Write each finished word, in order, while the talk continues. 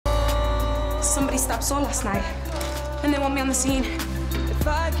Somebody stabbed Saul last night, and they want me on the scene. If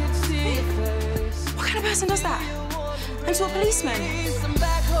I could see your face. What kind of person does that? And to a policeman?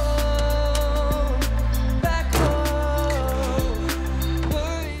 Back home, back home.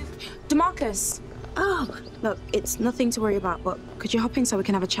 DeMarcus. Oh, look, it's nothing to worry about, but could you hop in so we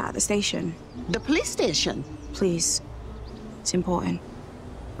can have a chat at the station? The police station? Please. It's important.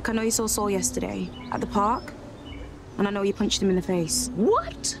 Look, I know you saw Saul yesterday at the park, and I know you punched him in the face.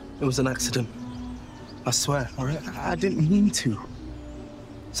 What? It was an accident. I swear, all right? I didn't mean to.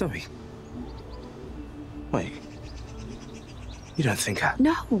 Zoe. Wait. You don't think I...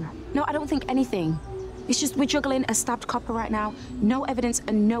 No, I don't think anything. It's just we're juggling a stabbed copper right now. No evidence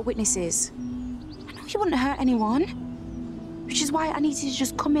and no witnesses. I know you wouldn't hurt anyone, which is why I need you to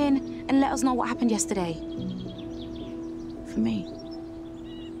just come in and let us know what happened yesterday. For me.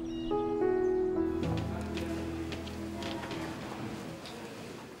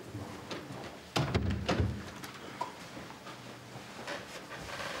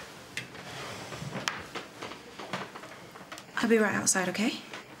 I'll be right outside, okay?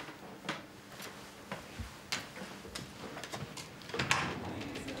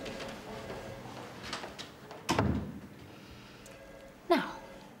 Now,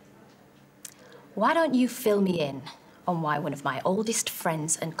 why don't you fill me in on why one of my oldest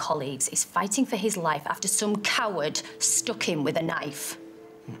friends and colleagues is fighting for his life after some coward stuck him with a knife?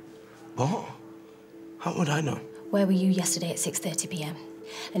 What? How would I know? Where were you yesterday at 6:30 p.m?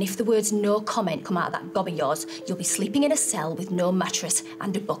 And if the words no comment come out of that gob of yours, you'll be sleeping in a cell with no mattress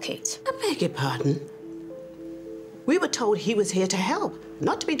and a bucket. I beg your pardon? We were told he was here to help,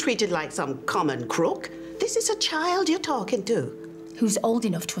 not to be treated like some common crook. This is a child you're talking to. Who's old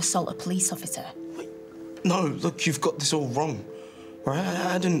enough to assault a police officer? Wait, no, look, you've got this all wrong. Right?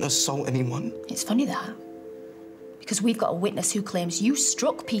 I didn't assault anyone. It's funny that. Because we've got a witness who claims you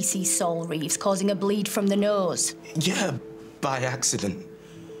struck PC Saul Reeves, causing a bleed from the nose. Yeah, by accident.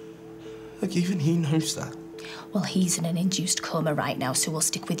 Look, even he knows that. Well, he's in an induced coma right now, so we'll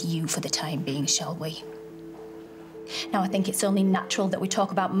stick with you for the time being, shall we? Now, I think it's only natural that we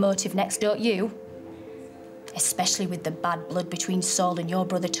talk about motive next, don't you? Especially with the bad blood between Saul and your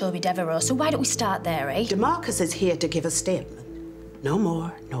brother Toby Devereaux. So why don't we start there, eh? DeMarcus is here to give a statement. No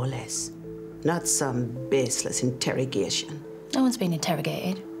more, no less. Not some baseless interrogation. No one's been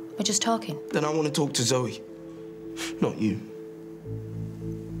interrogated. We're just talking. Then I want to talk to Zoe, not you.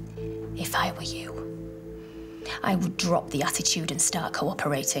 If I were you, I would drop the attitude and start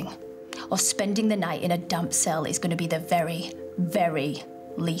cooperating. Or spending the night in a damp cell is going to be the very, very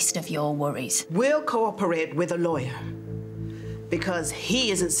least of your worries. We'll cooperate with a lawyer. Because he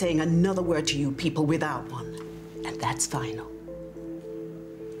isn't saying another word to you people without one. And that's final.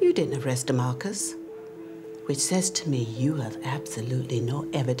 You didn't arrest DeMarcus, which says to me you have absolutely no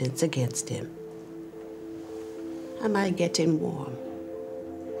evidence against him. I might get him warm.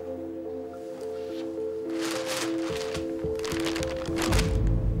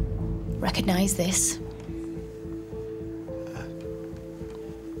 Recognize this?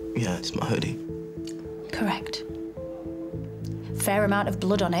 Yeah, it's my hoodie. Correct. Fair amount of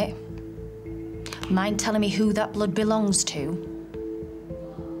blood on it. Mind telling me who that blood belongs to?